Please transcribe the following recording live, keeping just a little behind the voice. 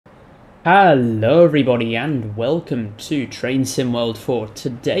Hello everybody and welcome to Train Sim World 4.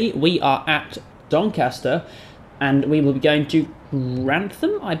 Today we are at Doncaster and we will be going to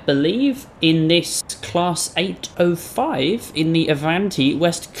Grantham, I believe, in this Class 805 in the Avanti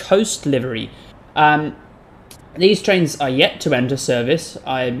West Coast livery. These trains are yet to enter service.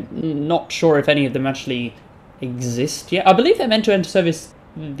 I'm not sure if any of them actually exist yet. I believe they're meant to enter service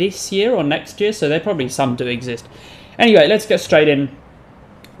this year or next year, so there probably some do exist. Anyway, let's get straight in.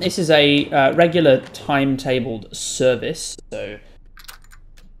 This is a regular timetabled service, so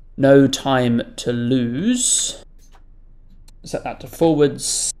no time to lose. Set that to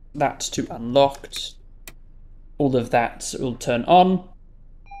forwards, that to unlocked. All of that will turn on.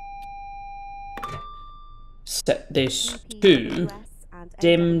 Set this to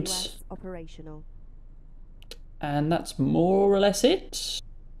dimmed. And that's more or less it.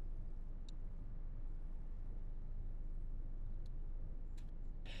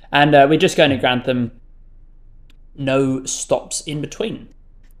 And we're just going to Grantham. No stops in between.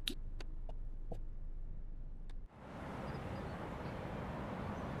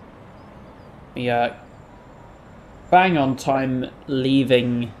 We are bang on time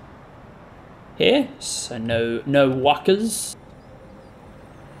leaving here, so no walkers.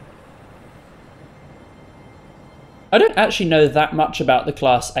 I don't actually know that much about the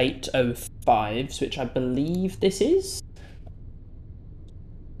Class 805s, which I believe this is.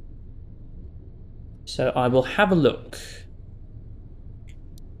 So I will have a look.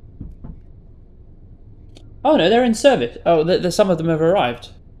 Oh no, they're in service. Oh, some of them have arrived.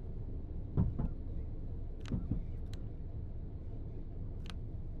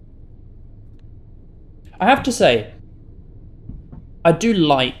 I have to say, I do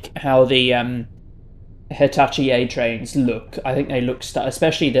like how the Hitachi A trains look. I think they look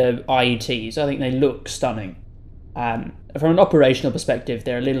especially the IETs. I think they look stunning. From an operational perspective,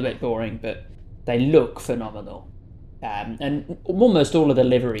 they're a little bit boring, but they look phenomenal. And almost all of the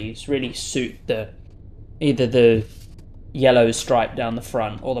liveries really suit either the yellow stripe down the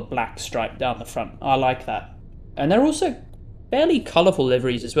front or the black stripe down the front. I like that. And they're also fairly colourful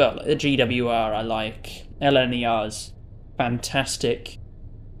liveries as well. Like the GWR I like. LNER's fantastic.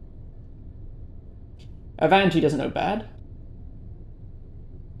 Avanti doesn't look bad.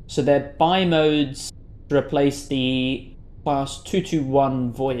 So they're bi-modes to replace the Class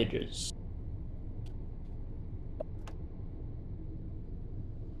 221 Voyagers.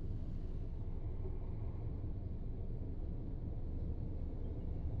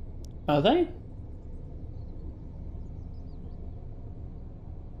 Are they?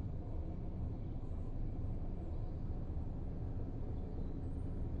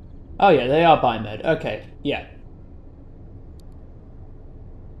 Oh yeah, they are bi-mode. Okay, yeah.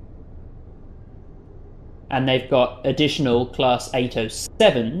 And they've got additional Class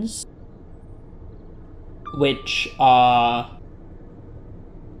 807s, which are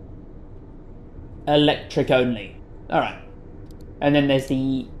electric only. Alright. And then there's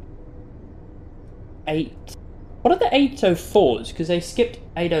the what are the 804s? Because they skipped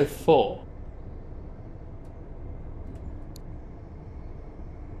 804.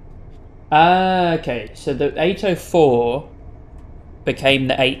 Okay, so the 804 became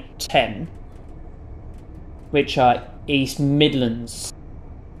the 810, which are East Midlands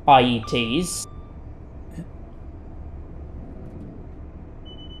IETs.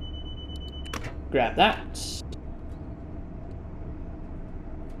 Grab that.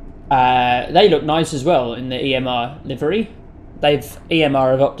 They look nice as well in the EMR livery.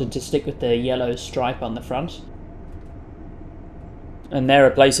 EMR have opted to stick with the yellow stripe on the front. And they're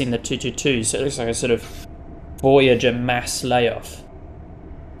replacing the 222s, so it looks like a sort of Voyager mass layoff.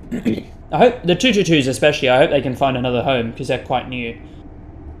 I hope, the 222s especially, I hope they can find another home, because they're quite new.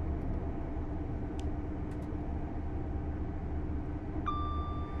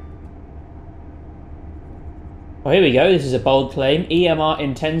 Well, here we go, this is a bold claim. EMR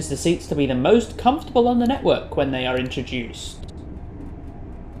intends the seats to be the most comfortable on the network when they are introduced.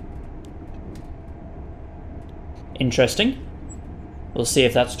 Interesting. We'll see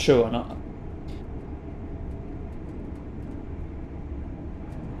if that's true or not.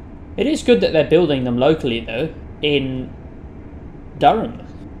 It is good that they're building them locally, though, in Durham.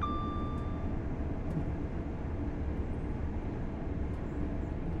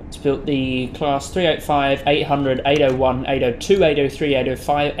 It's built the Class 385, 800, 801, 802, 803,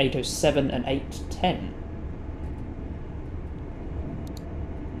 805, 807, and 810.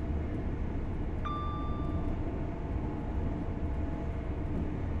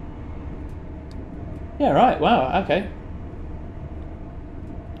 Yeah, right, wow, okay.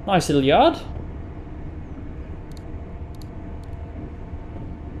 Nice little yard.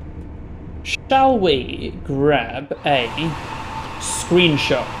 Shall we grab a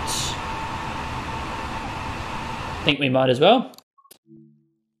screenshot? I think we might as well.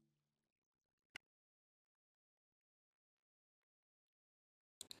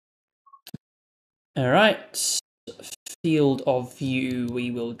 All right. Field of view,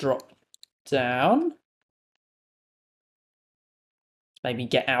 we will drop down. Maybe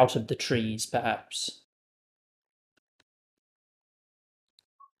get out of the trees, perhaps.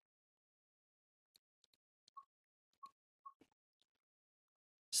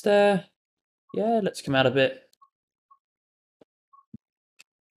 Is there? Yeah, let's come out a bit.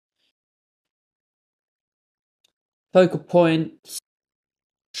 Focal point.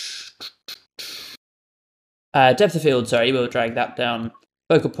 Depth of field, sorry, we'll drag that down.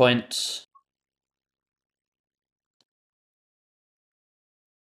 Focal point.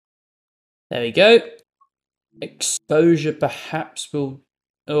 There we go. Exposure, perhaps will...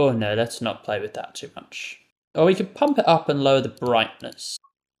 Oh no, let's not play with that too much. Or we could pump it up and lower the brightness.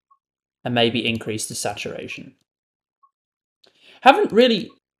 And maybe increase the saturation. Haven't really,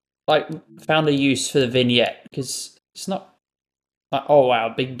 like, found a use for the vignette, because it's not... Like, oh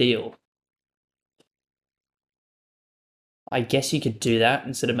wow, big deal. I guess you could do that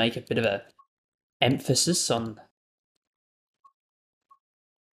instead of make a bit of a emphasis on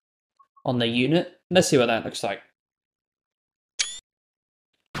the unit. Let's see what that looks like.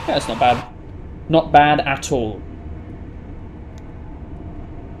 Yeah, it's not bad. Not bad at all.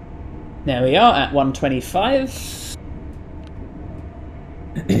 There we are at 125.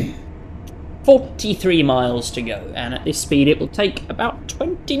 43 miles to go, and at this speed it will take about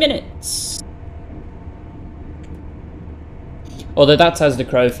 20 minutes. Although that's as the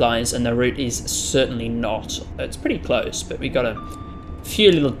crow flies, and the route is certainly not. It's pretty close, but we got a few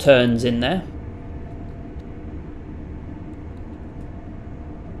little turns in there.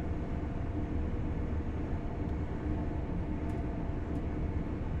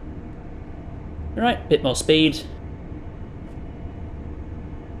 Right, bit more speed.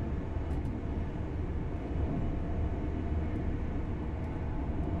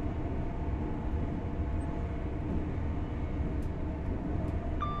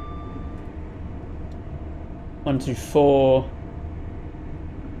 One, two, four.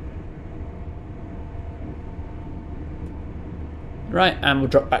 Right, and we'll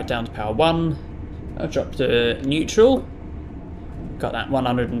drop back down to power 1. I'll drop to neutral. Got that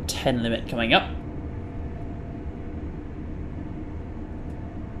 110 limit coming up.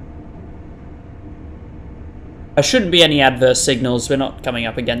 There shouldn't be any adverse signals. We're not coming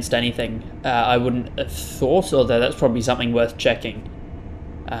up against anything. I wouldn't have thought, although that's probably something worth checking.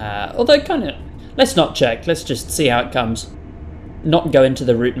 Although kind of... Let's not check. Let's just see how it comes. Not go into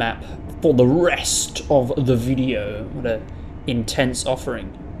the route map for the rest of the video. What a intense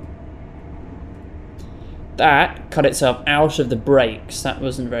offering. That cut itself out of the brakes. That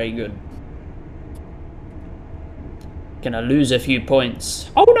wasn't very good. Gonna lose a few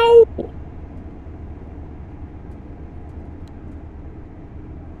points. Oh no!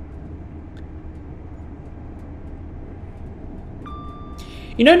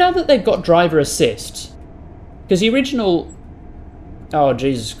 You know, now that they've got driver assist, because the original... Oh,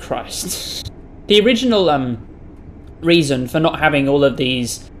 Jesus Christ. The original reason for not having all of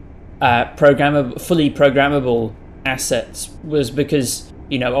these fully programmable assets was because,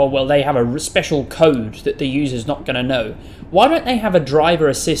 you know, oh, well, they have a special code that the user's not going to know. Why don't they have a driver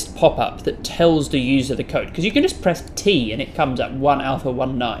assist pop-up that tells the user the code? Because you can just press T and it comes up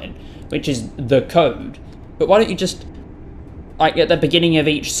 1alpha19, which is the code. But why don't you just... like at the beginning of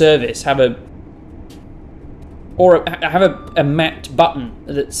each service, have a mapped button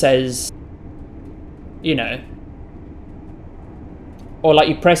that says, you know, or like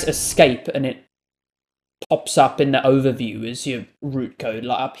you press escape and it pops up in the overview as your route code,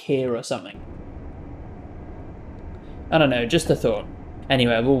 like up here or something. I don't know, just a thought.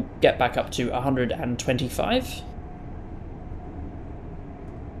 Anyway, we'll get back up to 125.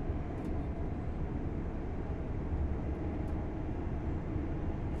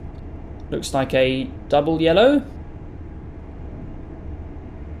 Looks like a double yellow.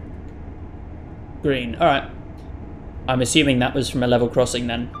 Green. Alright. I'm assuming that was from a level crossing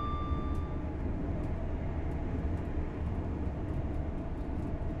then.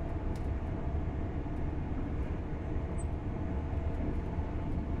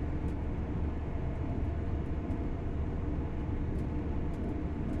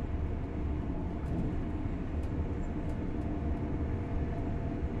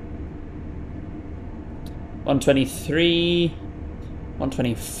 $123,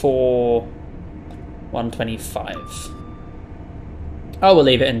 124, 125. Oh, we'll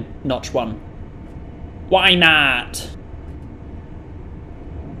leave it in notch 1. Why not?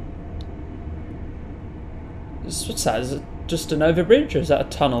 What's that? Is it just an overbridge, or is that a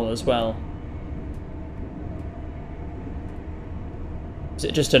tunnel as well? Is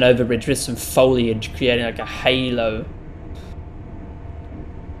it just an overbridge with some foliage creating like a halo?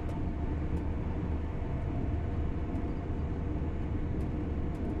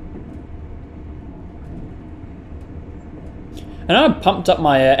 And I pumped up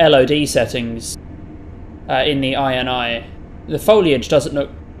my LOD settings in the INI. The foliage doesn't look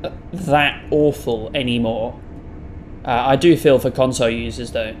that awful anymore. I do feel for console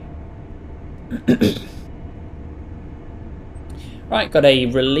users though. Right, got a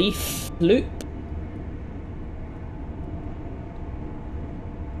relief loop.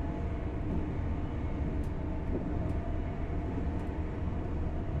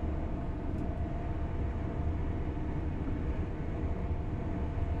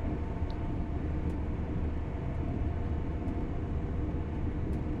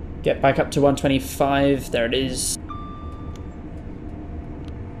 Get back up to 125, there it is.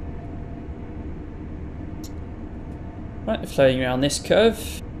 Right, flowing around this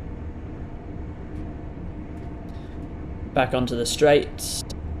curve. Back onto the straights.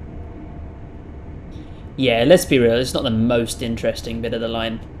 Yeah, let's be real, it's not the most interesting bit of the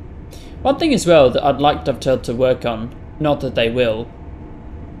line. One thing as well that I'd like Dovetail to work on, not that they will,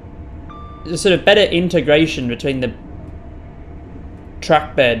 is a sort of better integration between the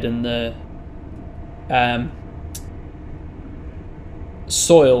track bed and the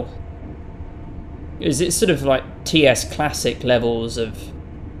soil. Is it sort of like TS Classic levels of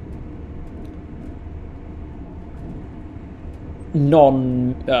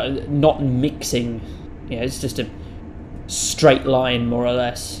not mixing? Yeah, it's just a straight line more or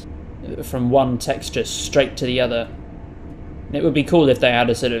less from one texture straight to the other. And it would be cool if they had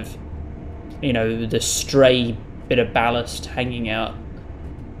a sort of, you know, the stray bit of ballast hanging out.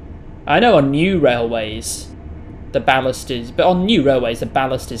 I know on new railways the ballast is, but on new railways the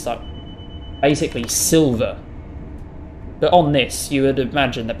ballast is like basically silver. But on this, you would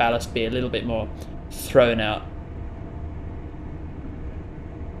imagine the ballast be a little bit more thrown out.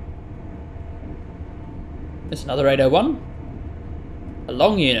 There's another 801. A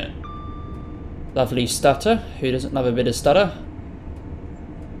long unit. Lovely stutter. Who doesn't love a bit of stutter?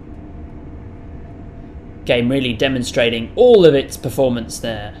 Game really demonstrating all of its performance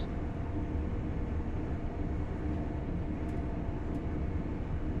there.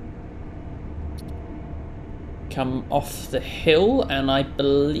 Come off the hill, and I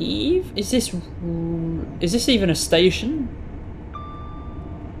believe is this even a station?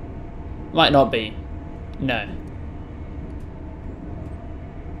 Might not be. No.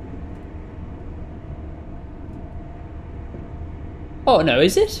 Oh no,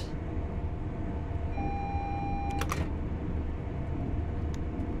 is it?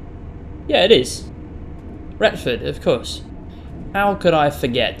 Yeah, it is. Retford, of course. How could I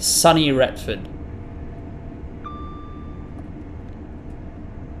forget? Sunny Retford.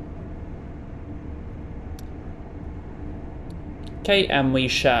 Okay, and we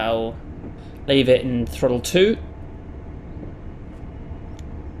shall leave it in throttle 2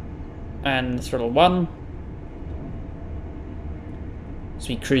 and throttle 1 as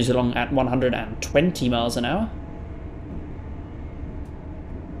we cruise along at 120 miles an hour.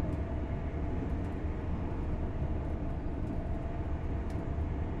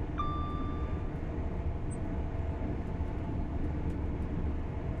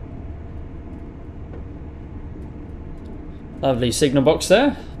 Lovely signal box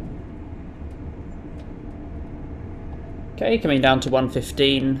there. Okay, coming down to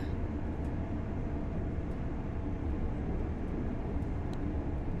 115.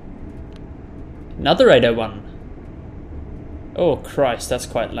 Another 801. Oh Christ, that's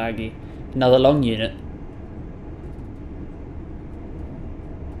quite laggy. Another long unit.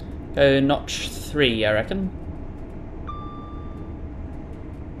 Go notch 3, I reckon.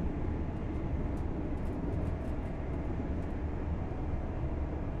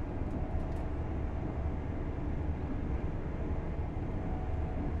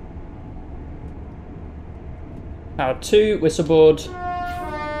 Power 2, whistleboard.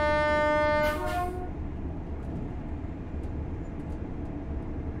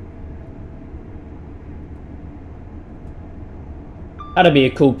 That'd be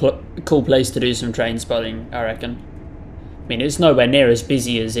a cool place to do some train spotting, I reckon. I mean, it's nowhere near as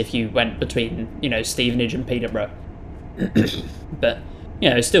busy as if you went between, you know, Stevenage and Peterborough. But,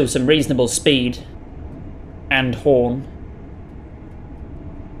 you know, still some reasonable speed and horn.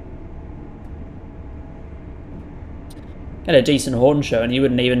 Get a decent horn show and you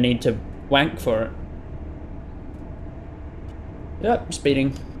wouldn't even need to wank for it. Yep,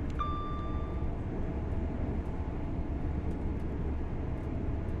 speeding.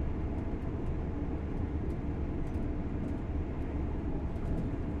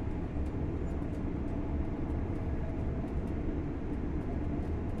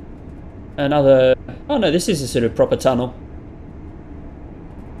 Another... Oh no, this is a sort of proper tunnel.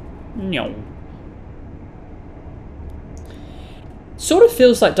 No. Sort of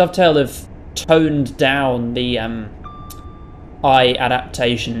feels like Dovetail have toned down the eye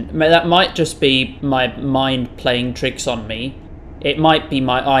adaptation. That might just be my mind playing tricks on me. It might be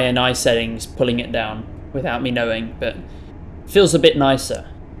my eye and eye settings pulling it down without me knowing, but it feels a bit nicer.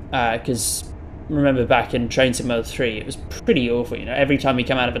 Because remember back in Train Sim Mode 3, it was pretty awful, you know, every time you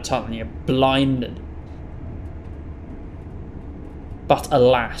come out of a tunnel you're blinded. But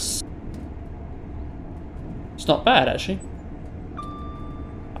alas, it's not bad actually.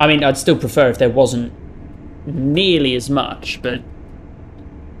 I mean, I'd still prefer if there wasn't nearly as much, but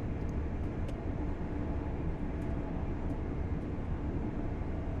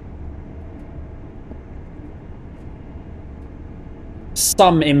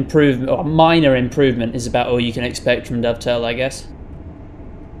some improvement, or minor improvement, is about all you can expect from Dovetail, I guess.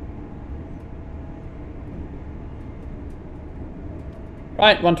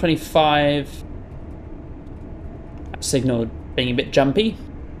 Right, 125. Signal being a bit jumpy.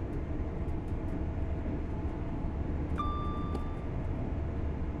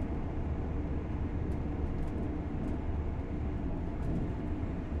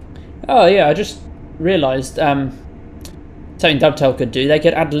 Oh yeah, I just realised something Dovetail could do. They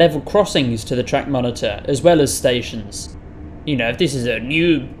could add level crossings to the track monitor as well as stations. You know, if this is a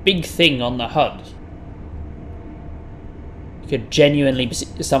new big thing on the HUD, it could genuinely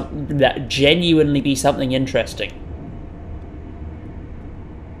be something interesting.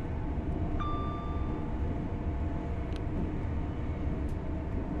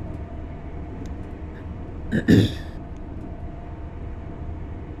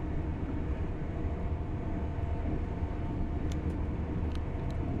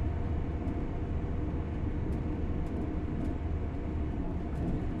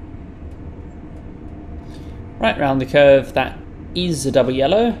 Right round the curve, that is a double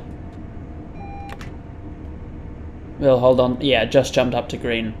yellow. We'll hold on. Yeah, just jumped up to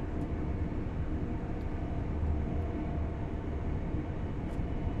green.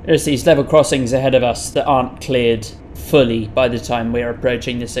 There's these level crossings ahead of us that aren't cleared fully by the time we're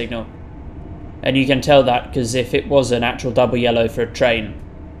approaching the signal. And you can tell that because if it was an actual double yellow for a train,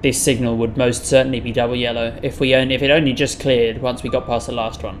 this signal would most certainly be double yellow if it only just cleared once we got past the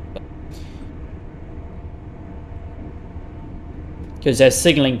last one. Because there's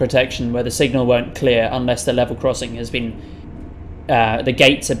signalling protection where the signal won't clear unless the level crossing has been... the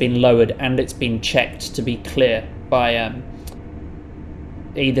gates have been lowered and it's been checked to be clear by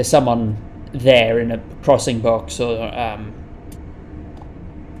either someone there in a crossing box or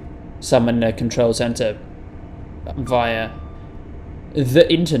someone in a control centre via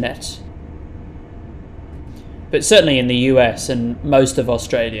the internet. But certainly in the US and most of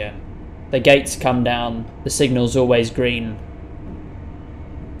Australia, the gates come down, the signal's always green.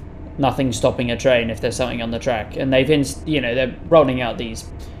 Nothing stopping a train if there's something on the track, and they're rolling out these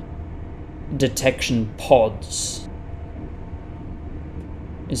detection pods.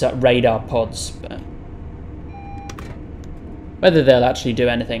 Is that radar pods? But whether they'll actually do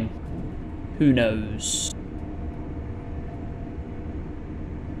anything, who knows?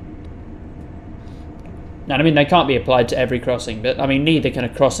 Now, I mean, they can't be applied to every crossing, but I mean, neither can a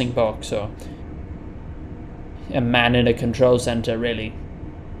crossing box or a man in a control centre, really.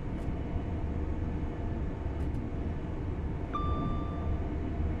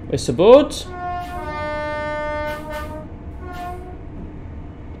 Whistle board.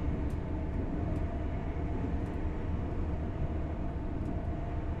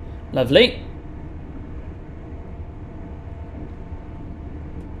 Lovely.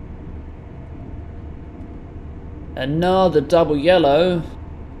 Another double yellow.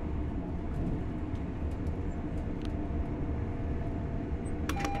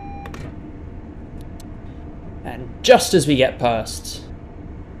 And just as we get past...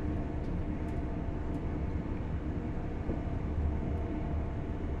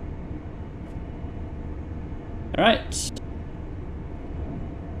 Alright.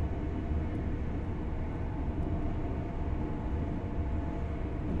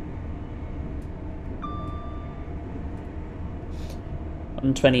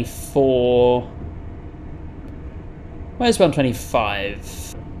 $124. Where's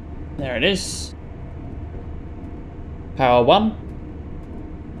 125? There it is. Power 1.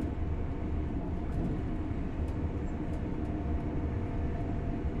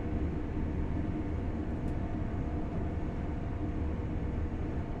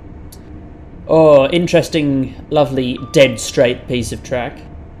 Oh, interesting, lovely, dead straight piece of track.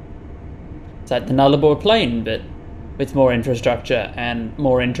 It's like the Nullarbor Plain, but with more infrastructure and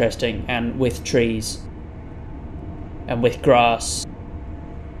more interesting, and with trees and with grass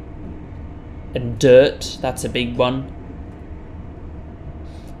and dirt. That's a big one.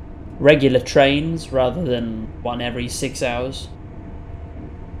 Regular trains rather than one every 6 hours.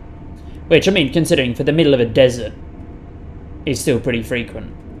 Which, I mean, considering for the middle of a desert, is still pretty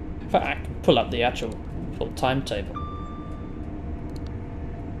frequent. In fact, I can pull up the actual full timetable.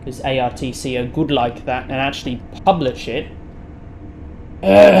 Because ARTC are good like that and actually publish it.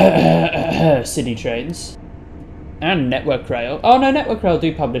 City trains. And Network Rail. Oh no, Network Rail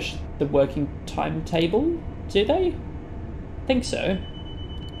do publish the working timetable, do they? I think so.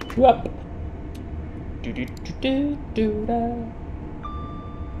 Whoop.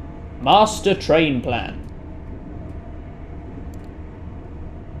 Master train plan.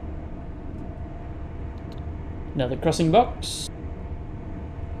 Another crossing box.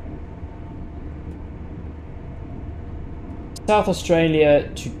 South Australia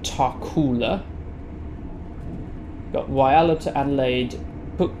to Tarcoola. Got Whyalla to Adelaide.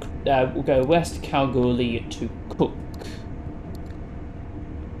 Cook. We'll go West Kalgoorlie to Cook.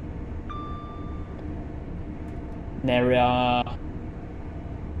 There are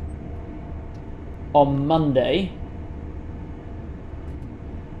on Monday.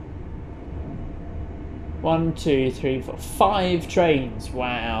 1, 2, 3, 4, 5 trains.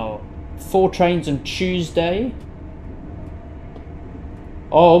 Wow. 4 trains on Tuesday.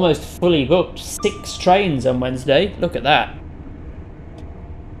 Oh, almost fully booked. 6 trains on Wednesday. Look at that.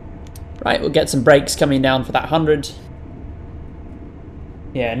 Right, we'll get some breaks coming down for that 100.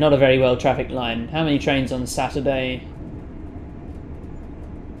 Yeah, not a very well trafficked line. How many trains on Saturday?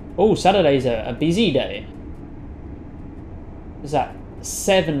 Oh, Saturday's a busy day. Is that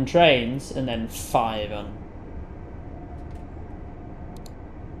 7 trains and then 5 on?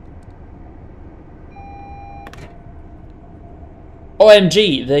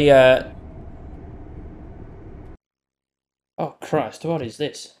 OMG, the oh Christ, what is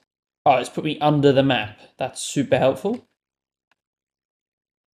this? Oh, it's put me under the map. That's super helpful.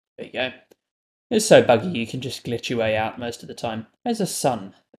 There you go. It's so buggy you can just glitch your way out most of the time. There's a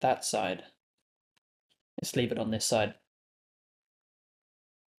sun at that side. Let's leave it on this side.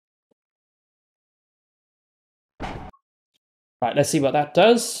 Right, let's see what that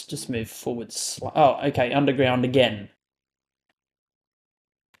does. Just move forward. Oh, okay, underground again.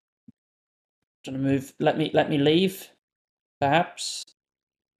 Trying to move. Let me leave. Perhaps.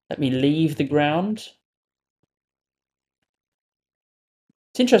 Let me leave the ground.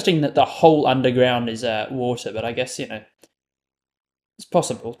 It's interesting that the whole underground is water, but I guess, you know, it's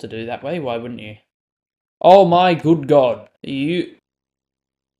possible to do that way. Why wouldn't you? Oh my good God. You...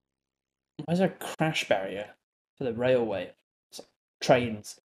 Why is there a crash barrier for the railway? It's like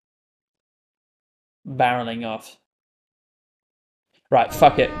trains barreling off. Right,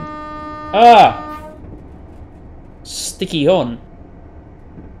 fuck it. Ah! Sticky horn.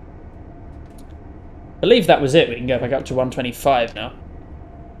 I believe that was it. We can go back up to 125 now.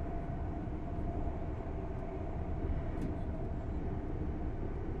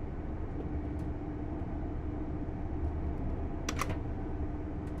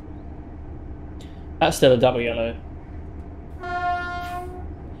 That's still a double yellow.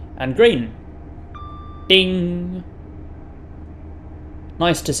 And green. Ding!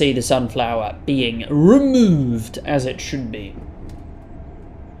 Nice to see the sunflower being removed as it should be.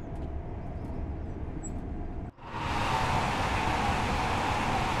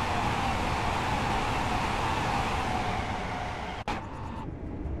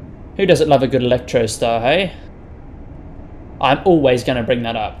 Who doesn't love a good electro star, hey? I'm always going to bring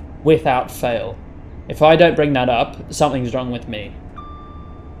that up, without fail. If I don't bring that up, something's wrong with me.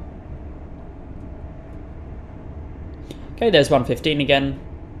 Okay, there's 115 again.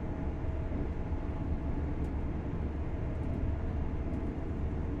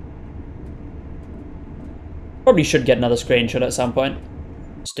 Probably should get another screenshot at some point.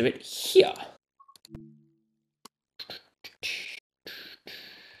 Let's do it here.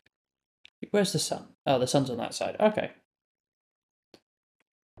 Where's the sun? Oh, the sun's on that side. Okay.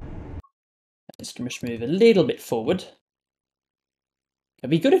 Let's just move a little bit forward.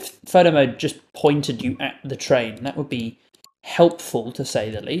 It'd be good if photo mode just pointed you at the train. That would be helpful, to say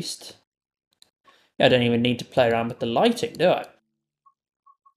the least. Yeah, I don't even need to play around with the lighting, do I?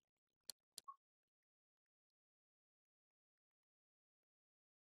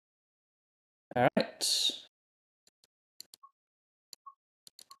 Alright.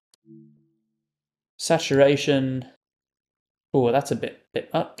 Saturation. Oh, that's a bit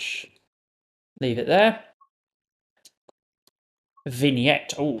much. Leave it there.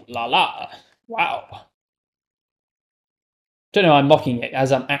 Vignette. Oh, la la. Wow. Don't know, I'm mocking it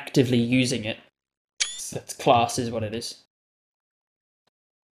as I'm actively using it. That's class is what it is.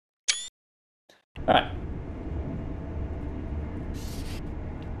 Alright.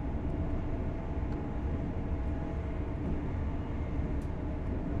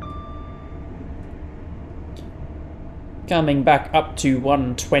 Coming back up to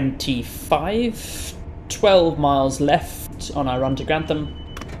 125. 12 miles left on our run to Grantham.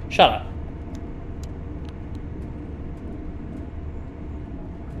 Shut up.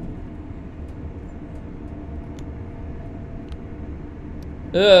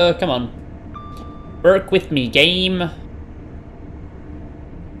 Come on. Work with me, game.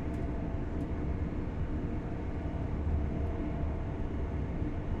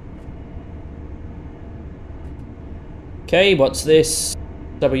 Okay, what's this?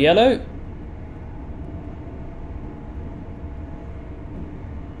 Double yellow.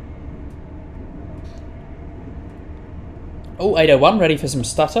 Oh, 801, ready for some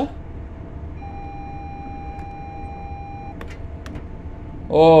stutter.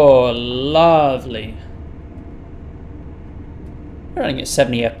 Oh, lovely. We're running at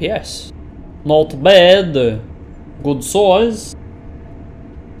 70 FPS. Not bad. Good size.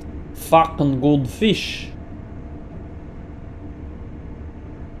 Fucking good fish.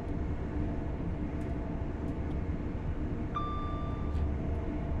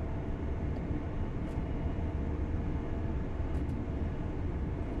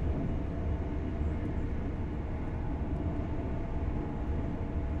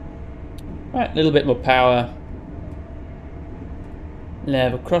 Right, a little bit more power.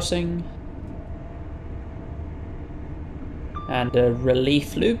 Level crossing. And a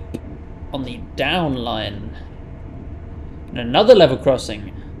relief loop on the down line. And another level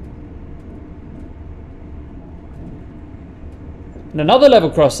crossing. And another level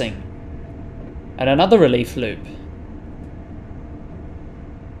crossing. And another relief loop.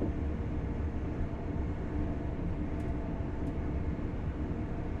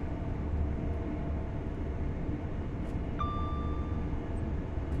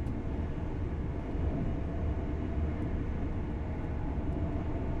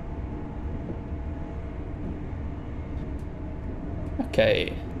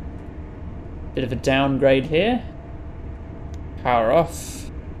 Okay. Bit of a downgrade here. Power off.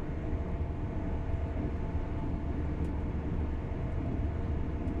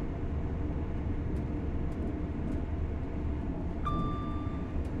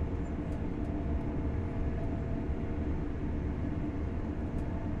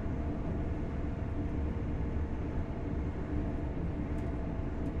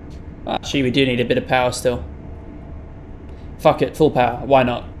 Actually, we do need a bit of power still. Fuck it, full power. Why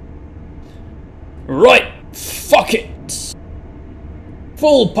not? Right, fuck it.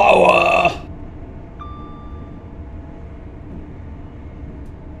 Full power.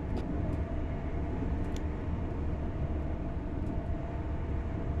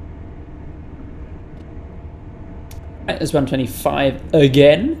 Right, there's 125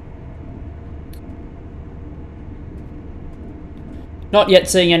 again. Not yet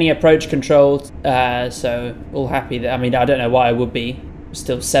seeing any approach control, so all happy that. I mean, I don't know why I would be.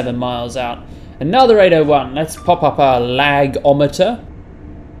 Still 7 miles out. Another 801. Let's pop up our lagometer.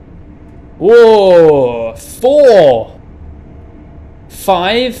 Whoa! 4!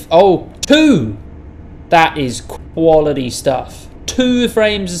 5? Oh, 2! That is quality stuff. 2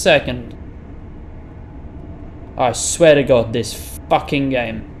 frames a second. I swear to God, this fucking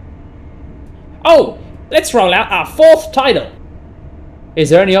game. Oh! Let's roll out our 4th title. Is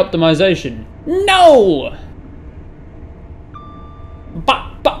there any optimization? No!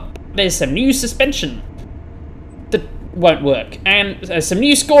 But there's some new suspension that won't work. And there's some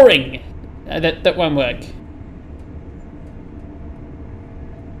new scoring that won't work.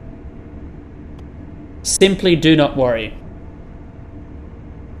 Simply do not worry.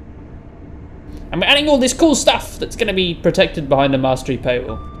 I'm adding all this cool stuff that's going to be protected behind a mastery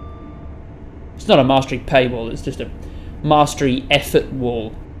paywall. It's not a mastery paywall, it's just a mastery effort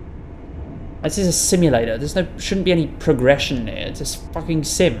wall. This is a simulator. Shouldn't be any progression here. It's a fucking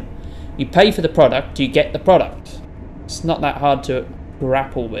sim. You pay for the product, you get the product. It's not that hard to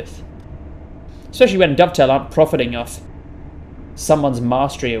grapple with. Especially when Dovetail aren't profiting off someone's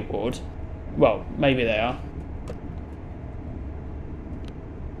mastery award. Well, maybe they are.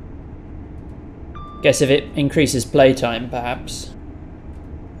 Guess if it increases playtime, perhaps.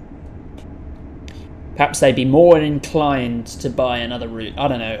 perhaps they'd be more inclined to buy another route. I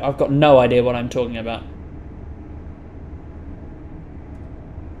don't know. I've got no idea what I'm talking about.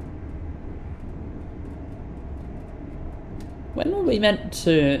 When were we meant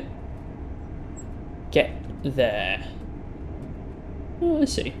to get there? Oh,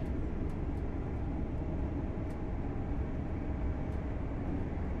 let's see.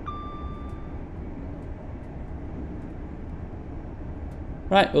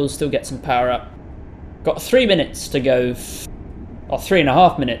 Right, we'll still get some power up. Got 3 minutes to go, or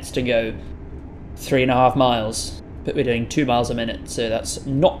 3.5 minutes to go 3.5 miles. But we're doing 2 miles a minute, so that's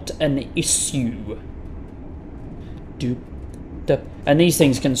not an issue. And these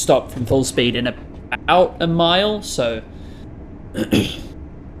things can stop from full speed in about a mile, so...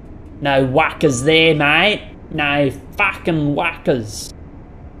 No whackers there, mate. No fucking whackers.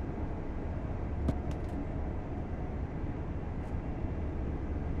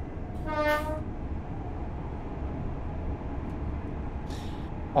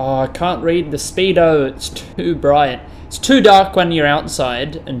 Oh, I can't read the speedo. It's too bright. It's too dark when you're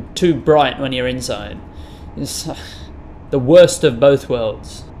outside and too bright when you're inside. It's the worst of both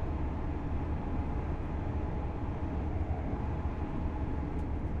worlds.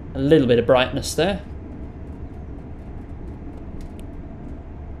 A little bit of brightness there.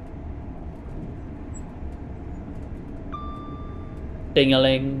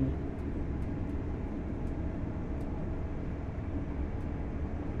 Ding-a-ling.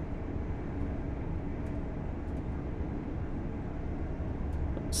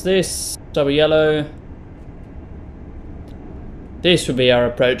 What's this? Double yellow. This would be our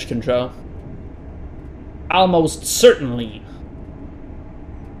approach control. Almost certainly.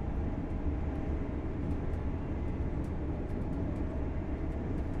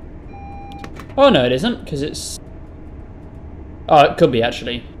 Oh no, it isn't, because it's... Oh, it could be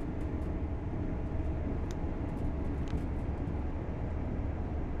actually.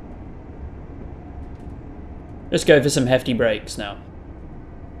 Let's go for some hefty brakes now.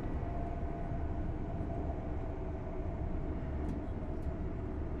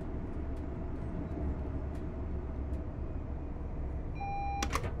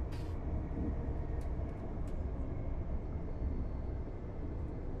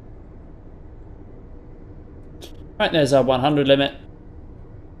 Right, there's our 100 limit.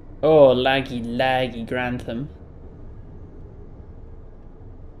 Oh, laggy Grantham.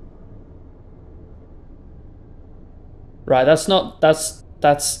 Right, that's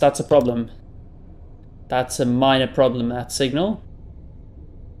a problem. That's a minor problem, that signal.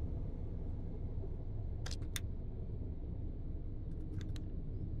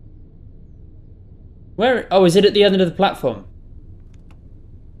 Where? Oh, is it at the end of the platform?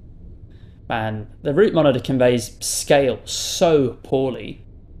 Man, the route monitor conveys scale so poorly.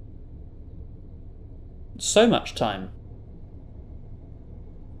 So much time.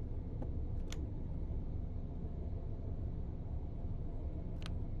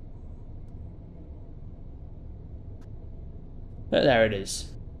 But there it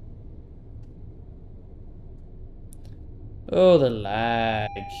is. Oh, the lag.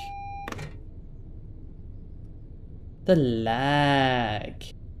 The lag.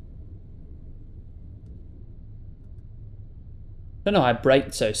 Don't know how I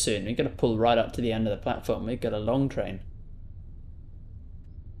braked so soon. We've got to pull right up to the end of the platform. We've got a long train.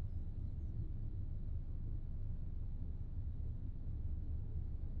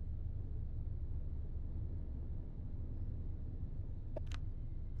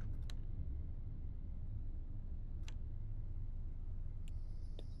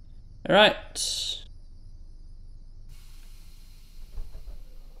 Alright.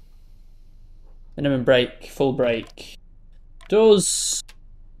 Minimum brake, full brake. Doors.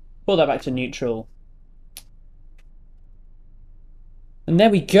 Pull that back to neutral. And there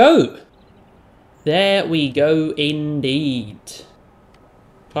we go. There we go indeed.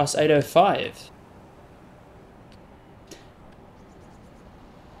 Class 805.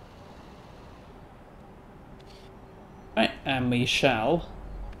 Right, and we shall.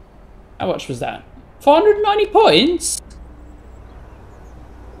 How much was that? 490 points?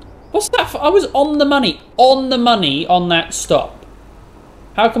 What's that for? I was on the money on that stop.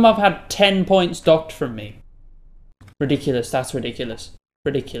 How come I've had 10 points docked from me? Ridiculous, that's ridiculous.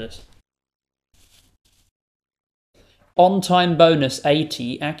 Ridiculous. On-time bonus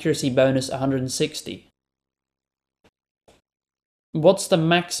 80, accuracy bonus 160. What's the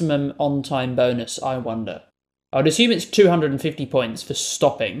maximum on-time bonus, I wonder? I would assume it's 250 points for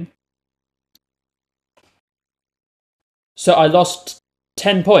stopping. So I lost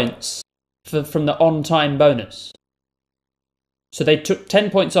 10 points from the on-time bonus. So they took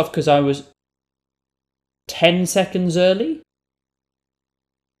 10 points off because I was... 10 seconds early?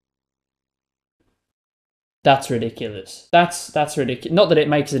 That's ridiculous. That's ridiculous. Not that it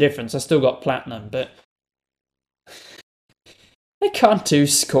makes a difference. I still got platinum, but I can't do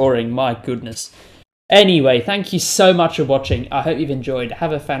scoring. My goodness. Anyway, thank you so much for watching. I hope you've enjoyed.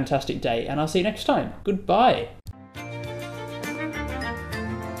 Have a fantastic day, and I'll see you next time. Goodbye.